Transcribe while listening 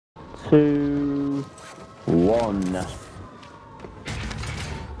2, 1.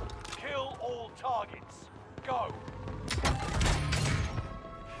 Kill all targets. Go.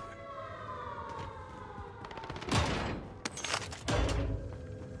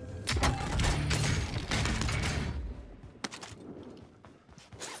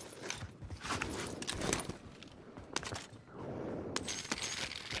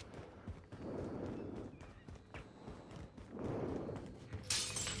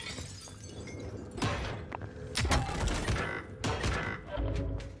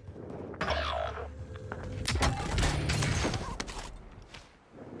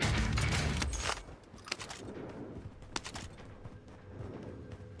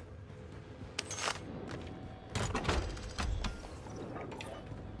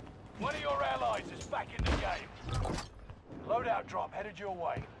 One of your allies is back in the game. Loadout drop headed your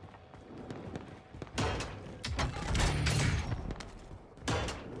way.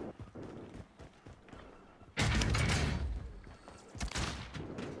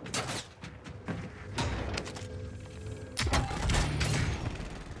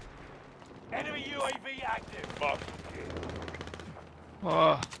 Enemy UAV active.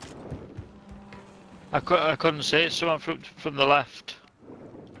 Oh. I couldn't see it. Someone from the left.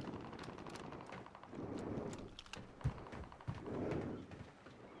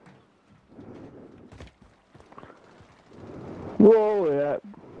 Whoa, yeah.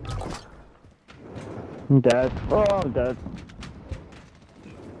 I'm dead. Oh, I'm dead.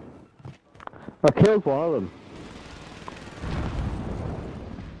 I killed one of them.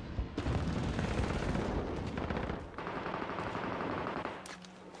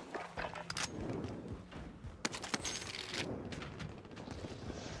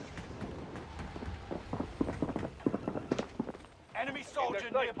 Enemy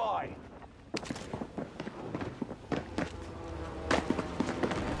soldier nearby.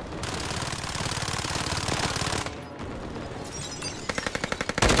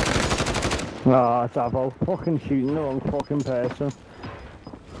 Oh, it's Avo. Fucking shooting the wrong fucking person.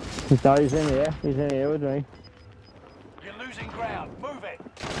 No, he's in here. He's in here with me. You're losing ground. Move it.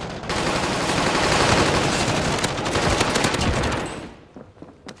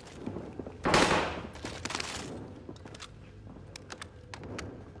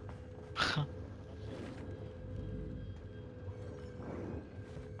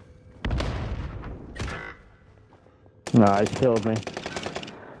 Nah, he's killed me.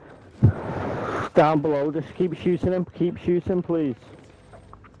 Down below, just keep shooting him. Keep shooting, please.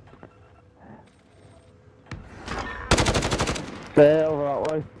 There, over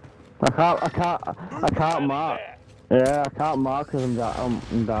that way. I can't mark. Yeah, I can't mark because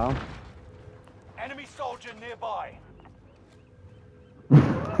I'm down. Enemy soldier nearby.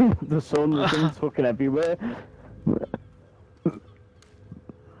 The sun is fucking everywhere.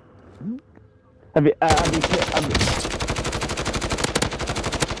 Have you Enemy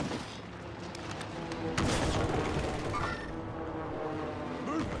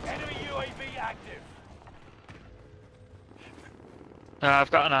UAV active.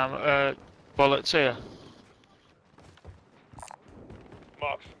 I've got an bullets here.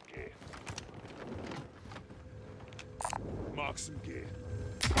 Mark some gear. Mark some gear.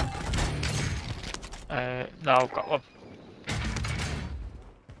 No, I've got one.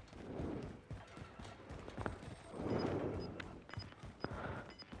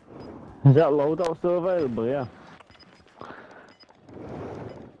 Is that loadout still available? Yeah.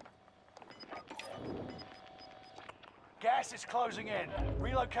 Gas is closing in.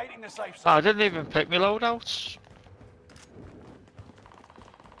 Relocating the safe Oh, I zone. didn't even pick my loadouts.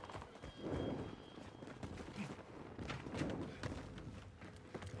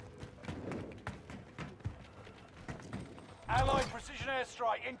 Allied precision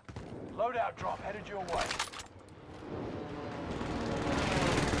airstrike in. Loadout drop headed your way.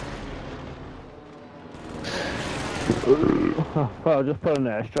 Well, I just put an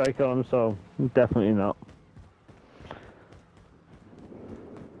airstrike on him, so definitely not.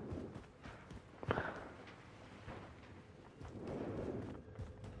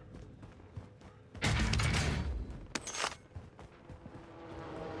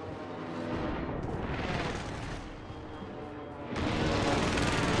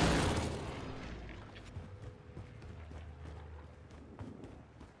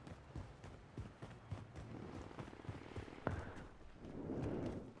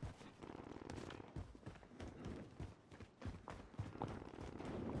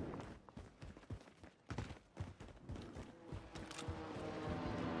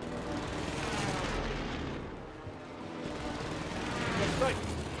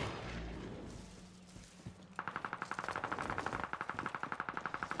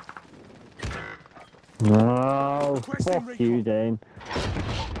 No, Requesting fuck you, Dane.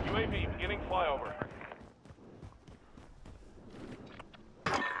 UAV beginning flyover.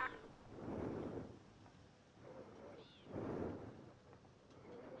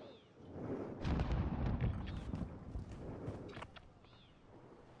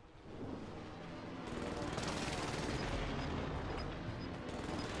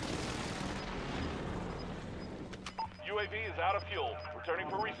 UAV is out of fuel. Returning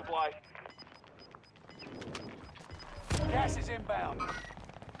for resupply. Gas is inbound.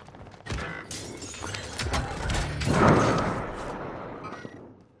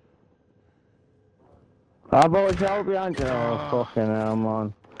 How about help behind you? Oh, fucking hell,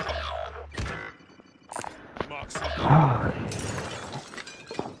 man. Mark some gear.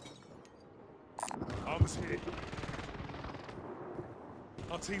 Armor's here.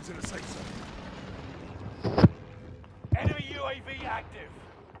 Our team's in a safe zone. Enemy UAV active.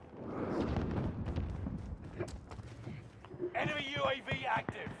 Enemy UAV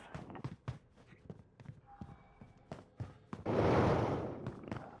active.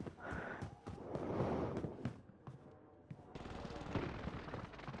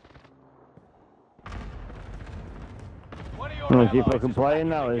 One of your Is he allies fucking is playing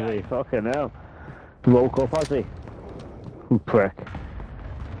back now, in the is he? game. Fucking hell. Woke up, has he? Prick.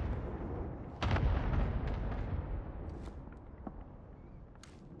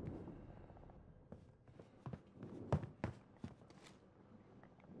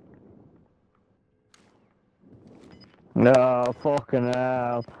 No, fucking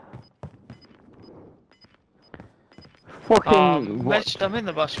hell. Fucking what? Missed, I'm in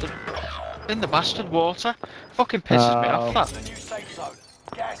the bastard water. Fucking pisses me off that. The new safe zone.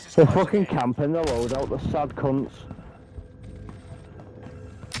 Gas is They're closing fucking in. camping the loadout, the sad cunts.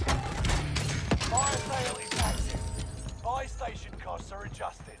 Fire sale is active. Buy station costs are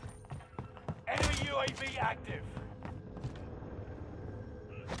adjusted. Enemy UAV active.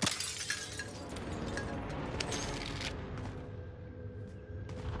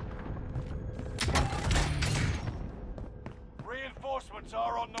 Reinforcements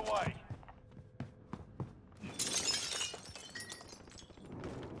are on the way.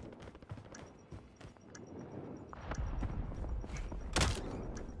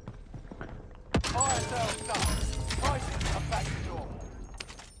 Fire sales done. Prices are back to normal.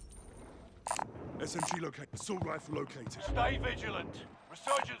 SMG located. Assault rifle located. Stay vigilant.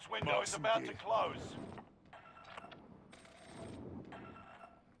 Resurgence window Mark is some about gear. to close.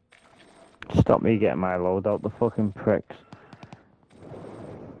 Stop me getting my loadout, the fucking pricks.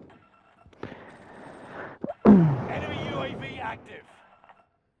 Enemy UAV active.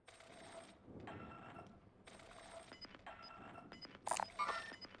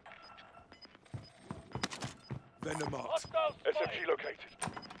 Vendor marked. Hostile SMG located.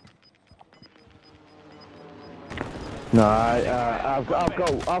 No, I've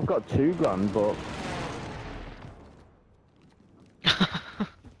got $2,000, but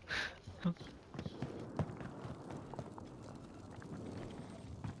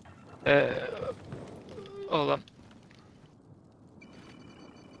Hold on.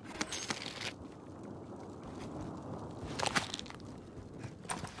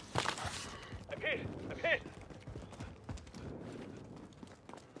 I'm hit. I'm hit.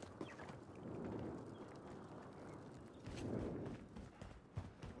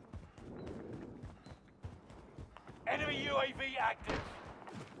 Enemy UAV active.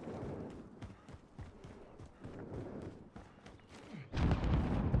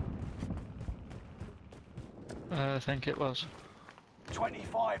 I think it was.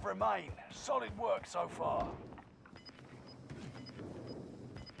 25 remain. Solid work so far.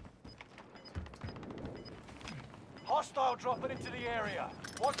 Hostile dropping into the area.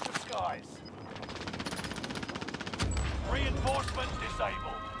 Watch the skies. Reinforcement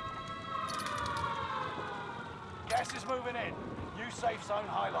disabled. Gas is moving in. New safe zone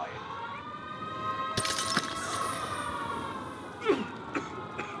highlighted.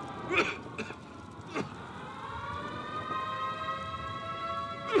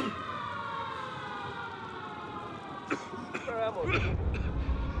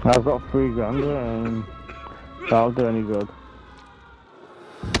 I've got $3,000 and that'll do any good.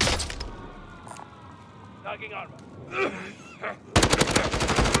 Tagging armor.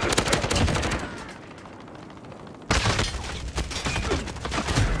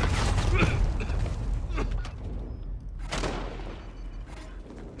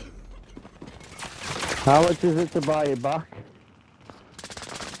 How much is it to buy you back?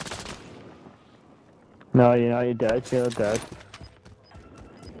 No, you're dead, you're dead.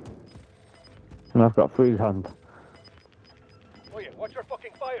 And I've got $3,000. Oh yeah, watch your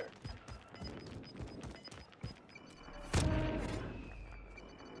fucking fire.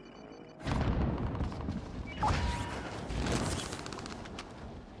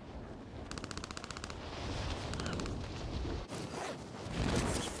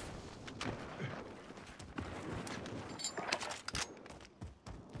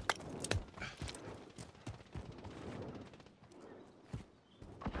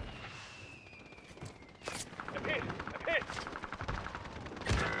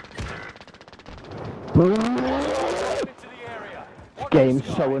 Into the area. This game's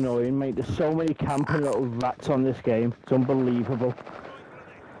so annoying, mate. There's so many camping little rats on this game. It's unbelievable.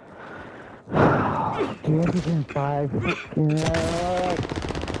 Do everything 5 fucking hell.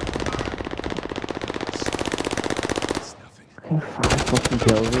 Fucking 5 fucking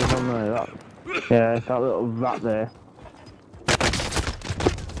kills or something like that. Yeah, it's that little rat there.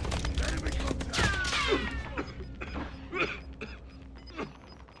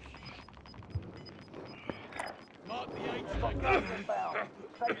 Mark the 8 stop gas inbound.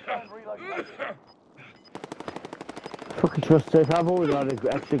 Safe zone relocated. Fucking trust it. I've always had an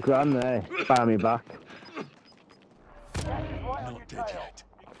extra grand there. Buy me back. Gas is right on your Not dead tail. yet.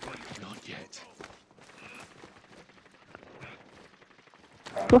 Not yet.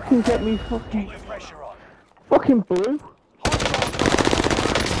 Fucking get me fucking... Keep the pressure on. Fucking blue.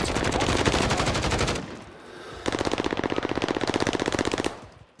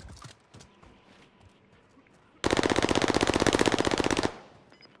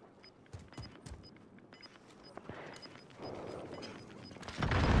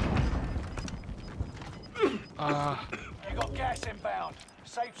 You got gas inbound.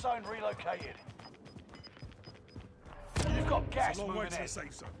 Safe zone relocated. You've got gas Long way moving to the in.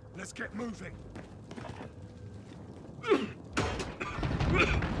 safe zone. Let's get moving.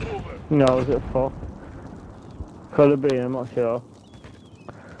 No, is it 4? Could have been, I'm not sure.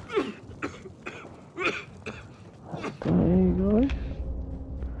 There you go.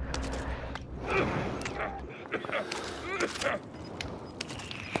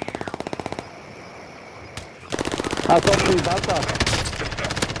 That's not too bad, that.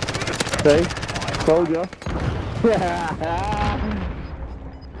 See? Told you.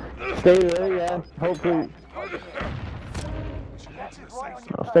 Stay there, yeah. Hopefully. Gas is right on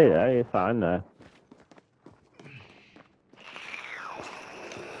your Oh, stay there, you're fine there.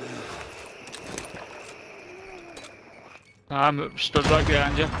 I'm stood right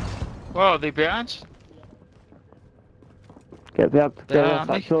behind you. Whoa, are they behind? Get that aren't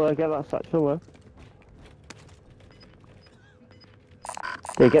they? satchel there, get that satchel there.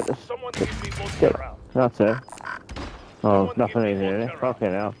 Yeah, get the... Someone give me one Get, around. that's it. Oh, nothing in here,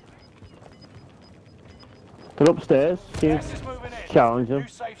 fucking hell. Get upstairs, you Gas is moving in. challenge him. New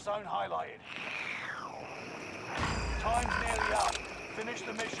safe zone highlighted. Time's nearly up. Finish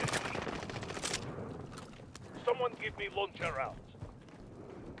the mission. Someone give me launcher rounds.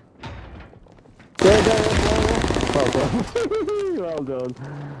 Well done. Well done.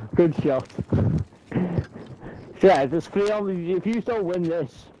 Good shot. Yeah, there's 3 on the... If you don't win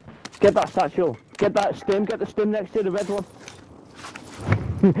this, get that satchel. Get that stim. Get the stim next to the red one.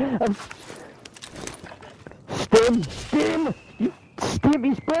 Stim! Stim! You stim!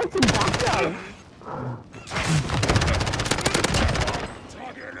 He's burning back now!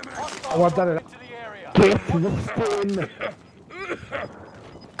 I want that into the area. Get the stim!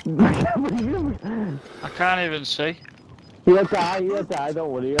 I can't believe him. I can't even see. He'll die,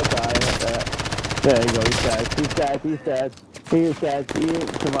 don't worry, he'll die. There you go, he's dead, he's dead. He is dead, he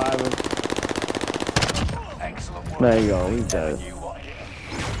ain't surviving. Excellent work. There you go, he's dead. You what hit him.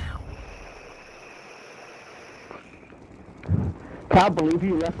 Can't believe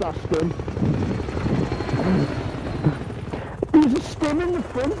you left that stim. There's a stim in the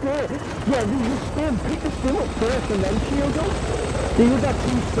front there. Yeah, there's a stim. Pick the stim up first and then shield up. So you've got 2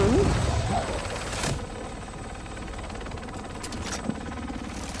 stims.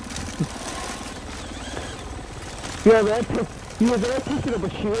 You were there picking up a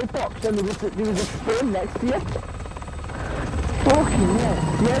shield box and there was a stim next to you. Fucking hell.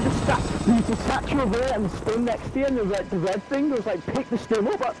 Yeah, there was a satchel there and the stim next to you and the red thing was like, pick the stim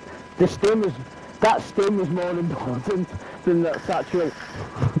up. But that stim was more important than that satchel.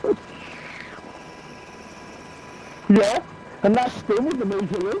 Yeah, and that stim was the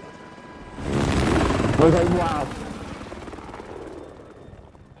major loop. I was like, wow.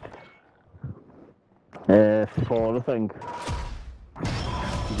 4, I think.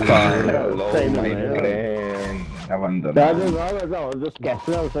 Hello, Same my as me, friend. I Abandonado. don't know, I was just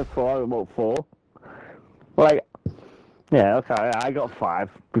guessing, I was like 4, about 4. Like, yeah, okay, I got 5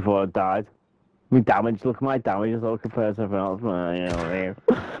 before I died. My damage, look at my damage as well compared to everyone else, man, you know what I mean?